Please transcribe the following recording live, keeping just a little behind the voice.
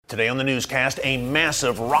Today on the newscast, a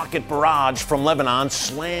massive rocket barrage from Lebanon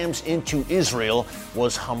slams into Israel.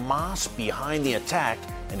 Was Hamas behind the attack,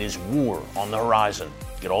 and is war on the horizon?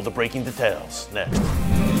 Get all the breaking details next.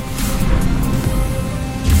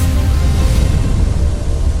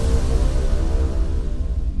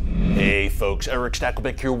 Hey folks, Eric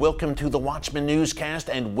Stakelbeck here. Welcome to the Watchman Newscast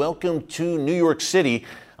and welcome to New York City.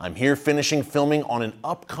 I'm here finishing filming on an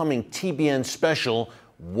upcoming TBN special,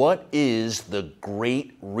 What is the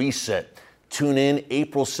Great Reset? Tune in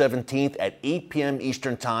April 17th at 8 p.m.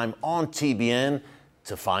 Eastern Time on TBN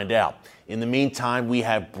to find out. In the meantime, we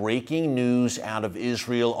have breaking news out of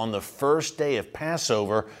Israel on the first day of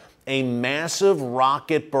Passover. A massive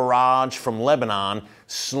rocket barrage from Lebanon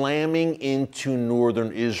slamming into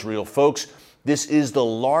northern Israel. Folks, this is the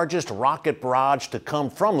largest rocket barrage to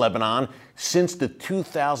come from Lebanon since the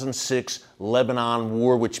 2006 Lebanon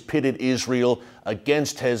war, which pitted Israel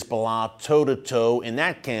against Hezbollah toe-to-toe. In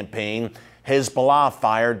that campaign, Hezbollah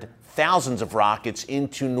fired thousands of rockets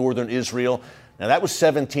into northern Israel. Now, that was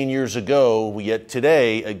 17 years ago, yet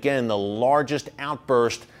today, again, the largest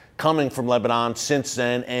outburst coming from Lebanon since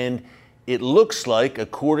then, and it looks like,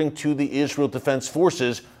 according to the Israel Defense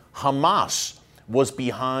Forces, Hamas was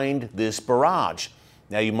behind this barrage.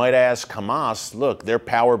 Now, you might ask, Hamas, look, their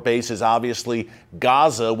power base is obviously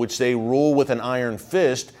Gaza, which they rule with an iron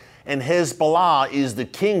fist, and Hezbollah is the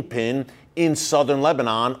kingpin in southern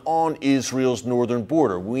Lebanon on Israel's northern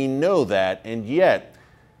border. We know that, and yet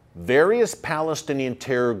various Palestinian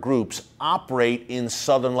terror groups operate in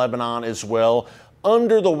southern Lebanon as well,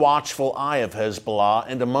 under the watchful eye of Hezbollah,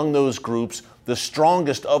 and among those groups, the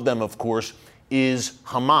strongest of them, of course, is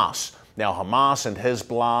Hamas. Now, Hamas and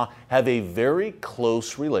Hezbollah have a very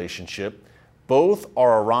close relationship. Both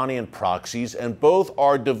are Iranian proxies, and both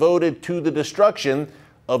are devoted to the destruction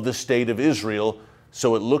of the state of Israel.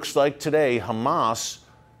 So it looks like today Hamas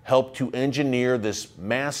helped to engineer this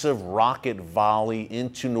massive rocket volley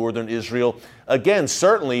into northern Israel. Again,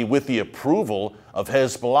 certainly with the approval of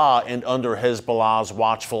Hezbollah and under Hezbollah's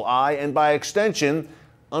watchful eye, and by extension,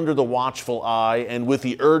 under the watchful eye and with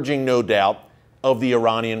the urging, no doubt, of the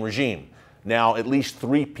Iranian regime. Now, at least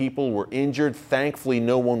 3 people were injured. Thankfully,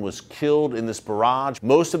 no one was killed in this barrage.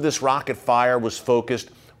 Most of this rocket fire was focused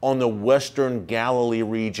on the western Galilee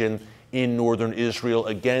region in northern Israel.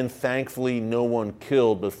 Again, thankfully, no one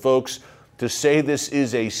killed. But folks, to say this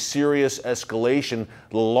is a serious escalation,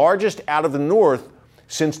 the largest out of the north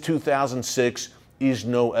since 2006, is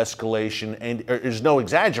no escalation and is no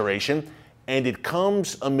exaggeration, and it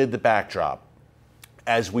comes amid the backdrop,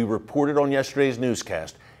 as we reported on yesterday's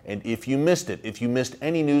newscast. And if you missed it, if you missed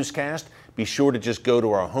any newscast, be sure to just go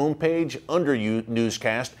to our homepage under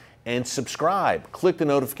Newscast and subscribe. Click the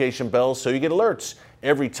notification bell so you get alerts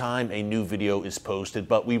every time a new video is posted.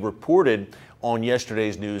 But we reported on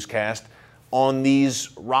yesterday's newscast on these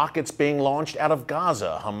rockets being launched out of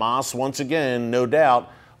Gaza. Hamas, once again, no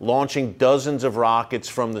doubt, launching dozens of rockets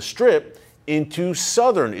from the Strip into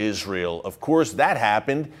southern Israel. Of course, that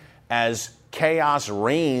happened as chaos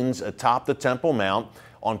reigns atop the Temple Mount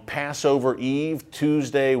on Passover Eve,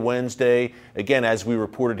 Tuesday, Wednesday. Again, as we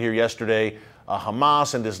reported here yesterday,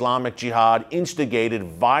 Hamas and Islamic Jihad instigated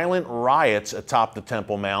violent riots atop the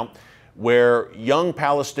Temple Mount, where young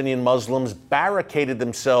Palestinian Muslims barricaded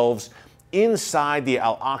themselves inside the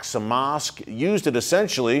Al-Aqsa Mosque, used it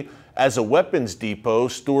essentially as a weapons depot,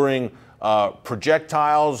 storing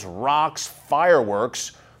projectiles, rocks,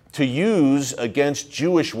 fireworks to use against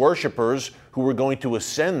Jewish worshipers who were going to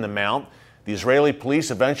ascend the Mount. The Israeli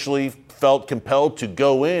police eventually felt compelled to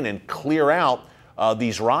go in and clear out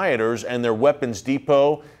these rioters and their weapons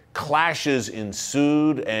depot. Clashes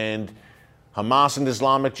ensued, and Hamas and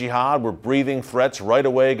Islamic Jihad were breathing threats right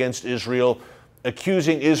away against Israel,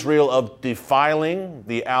 accusing Israel of defiling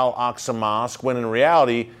the Al-Aqsa Mosque, when in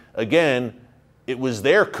reality, again, it was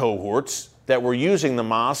their cohorts that were using the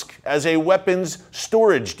mosque as a weapons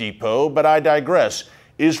storage depot. But I digress.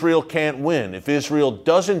 Israel can't win. If Israel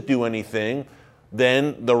doesn't do anything,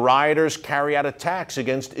 then the rioters carry out attacks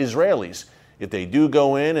against Israelis. If they do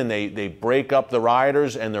go in and they break up the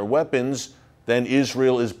rioters and their weapons, then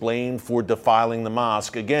Israel is blamed for defiling the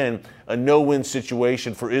mosque. Again, a no-win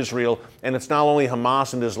situation for Israel. And it's not only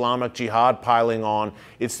Hamas and Islamic Jihad piling on,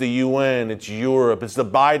 it's the UN, it's Europe, it's the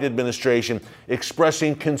Biden administration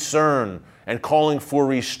expressing concern and calling for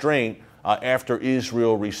restraint after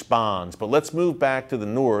Israel responds. But let's move back to the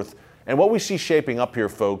north. And what we see shaping up here,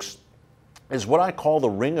 folks, is what I call the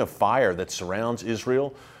ring of fire that surrounds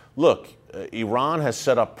Israel. Look, Iran has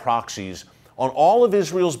set up proxies on all of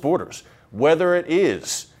Israel's borders, whether it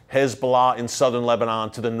is Hezbollah in southern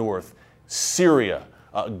Lebanon to the north, Syria,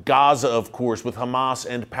 Gaza, of course, with Hamas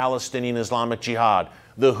and Palestinian Islamic Jihad,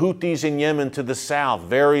 the Houthis in Yemen to the south,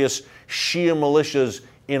 various Shia militias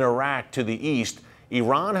in Iraq to the east.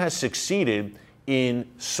 Iran has succeeded in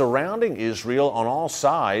surrounding Israel on all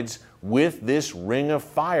sides with this ring of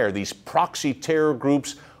fire, these proxy terror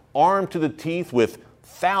groups armed to the teeth with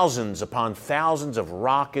thousands upon thousands of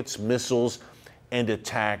rockets, missiles, and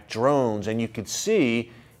attack drones. And you could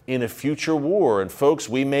see in a future war, and folks,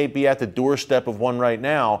 we may be at the doorstep of one right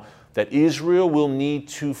now, that Israel will need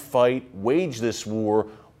to wage this war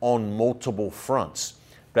on multiple fronts.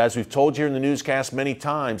 But as we've told you here in the newscast many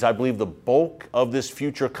times, I believe the bulk of this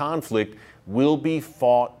future conflict will be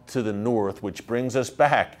fought to the north, which brings us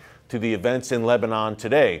back to the events in Lebanon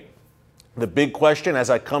today. The big question, as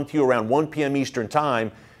I come to you around 1 p.m. Eastern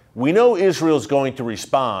Time, we know Israel's going to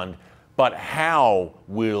respond, but how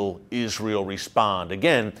will Israel respond?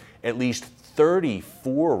 Again, at least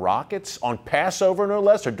 34 rockets on Passover, no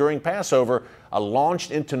less, or during Passover,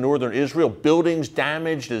 launched into northern Israel. Buildings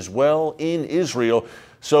damaged as well in Israel.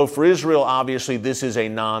 So for Israel, obviously, this is a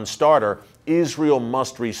non-starter. Israel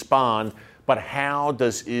must respond. But how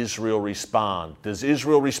does Israel respond? Does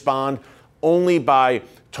Israel respond only by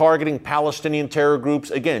targeting Palestinian terror groups,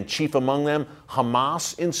 again, chief among them,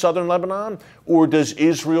 Hamas in southern Lebanon? Or does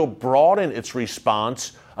Israel broaden its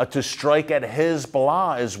response to strike at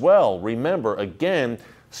Hezbollah as well? Remember, again,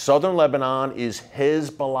 southern Lebanon is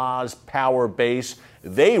Hezbollah's power base.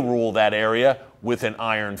 They rule that area with an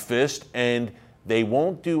iron fist, and they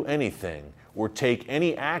won't do anything or take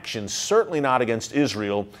any action, certainly not against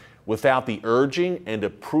Israel, without the urging and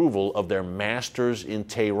approval of their masters in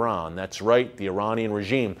Tehran. That's right, the Iranian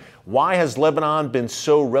regime. Why has Lebanon been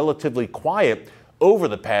so relatively quiet over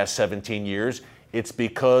the past 17 years? It's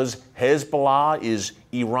because Hezbollah is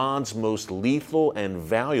Iran's most lethal and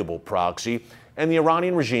valuable proxy, and the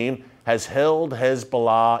Iranian regime has held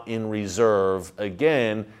Hezbollah in reserve,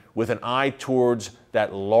 again, with an eye towards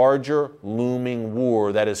that larger looming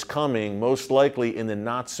war that is coming, most likely in the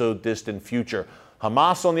not-so-distant future.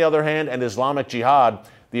 Hamas, on the other hand, and Islamic Jihad,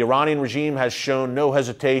 the Iranian regime has shown no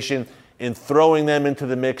hesitation in throwing them into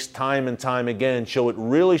the mix time and time again. So it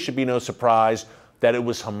really should be no surprise that it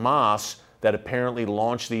was Hamas that apparently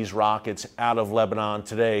launched these rockets out of Lebanon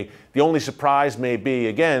today. The only surprise may be,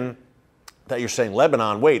 again, that you're saying,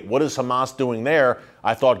 Lebanon, wait, what is Hamas doing there?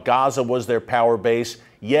 I thought Gaza was their power base.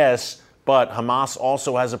 Yes, but Hamas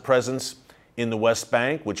also has a presence in the West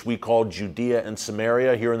Bank, which we call Judea and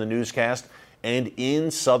Samaria here in the newscast, and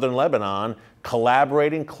in southern Lebanon,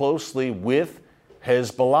 collaborating closely with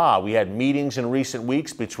Hezbollah. We had meetings in recent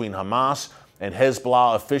weeks between Hamas and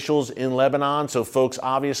Hezbollah officials in Lebanon. So, folks,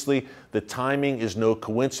 obviously, the timing is no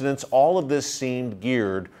coincidence. All of this seemed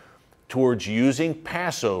geared towards using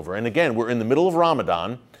Passover. And again, we're in the middle of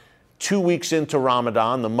Ramadan, 2 weeks into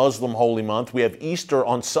Ramadan, the Muslim holy month. We have Easter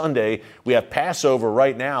on Sunday. We have Passover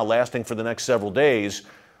right now, lasting for the next several days.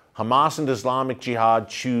 Hamas and Islamic Jihad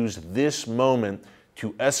choose this moment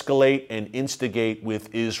to escalate and instigate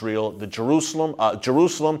with Israel.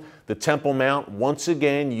 Jerusalem, the Temple Mount, once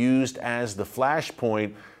again used as the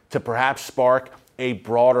flashpoint to perhaps spark a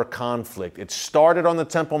broader conflict. It started on the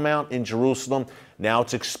Temple Mount in Jerusalem. Now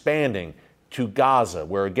it's expanding to Gaza,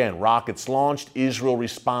 where, again, rockets launched. Israel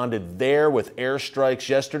responded there with airstrikes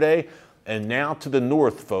yesterday. And now to the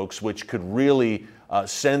north, folks, which could really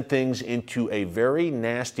send things into a very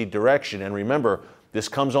nasty direction. And remember, this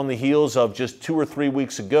comes on the heels of just 2 or 3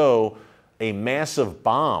 weeks ago, a massive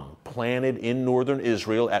bomb planted in northern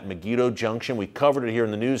Israel at Megiddo Junction. We covered it here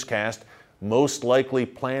in the newscast, most likely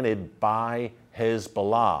planted by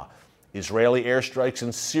Hezbollah. Israeli airstrikes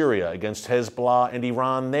in Syria against Hezbollah and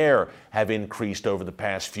Iran there have increased over the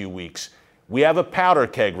past few weeks. We have a powder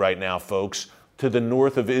keg right now, folks, to the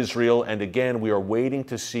north of Israel. And again, we are waiting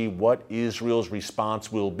to see what Israel's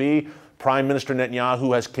response will be. Prime Minister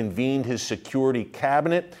Netanyahu has convened his security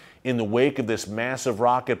cabinet in the wake of this massive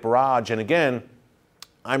rocket barrage. And again,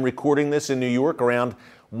 I'm recording this in New York around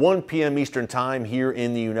 1 p.m. Eastern Time here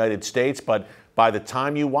in the United States. But by the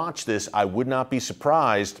time you watch this, I would not be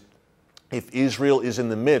surprised if Israel is in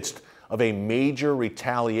the midst of a major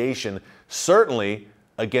retaliation, certainly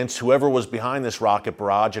against whoever was behind this rocket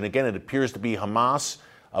barrage. And again, it appears to be Hamas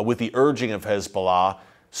with the urging of Hezbollah.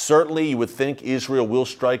 Certainly, you would think Israel will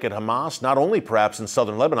strike at Hamas, not only perhaps in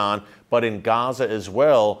southern Lebanon, but in Gaza as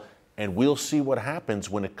well. And we'll see what happens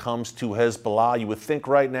when it comes to Hezbollah. You would think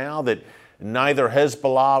right now that neither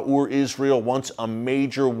Hezbollah or Israel wants a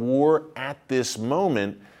major war at this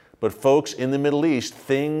moment. But folks, in the Middle East,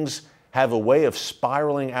 things have a way of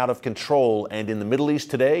spiraling out of control. And in the Middle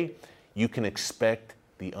East today, you can expect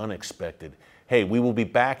the unexpected. Hey, we will be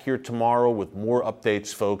back here tomorrow with more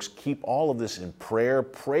updates, folks. Keep all of this in prayer.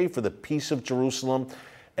 Pray for the peace of Jerusalem.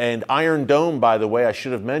 And Iron Dome, by the way, I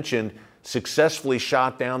should have mentioned, successfully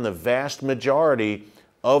shot down the vast majority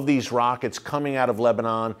of these rockets coming out of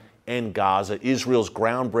Lebanon and Gaza, Israel's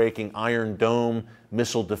groundbreaking Iron Dome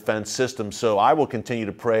missile defense system. So I will continue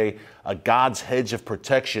to pray a God's hedge of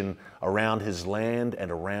protection around his land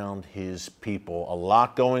and around his people. A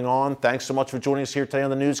lot going on. Thanks so much for joining us here today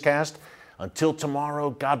on the Newscast. Until tomorrow,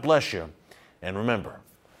 God bless you. And remember,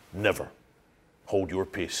 never hold your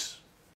peace.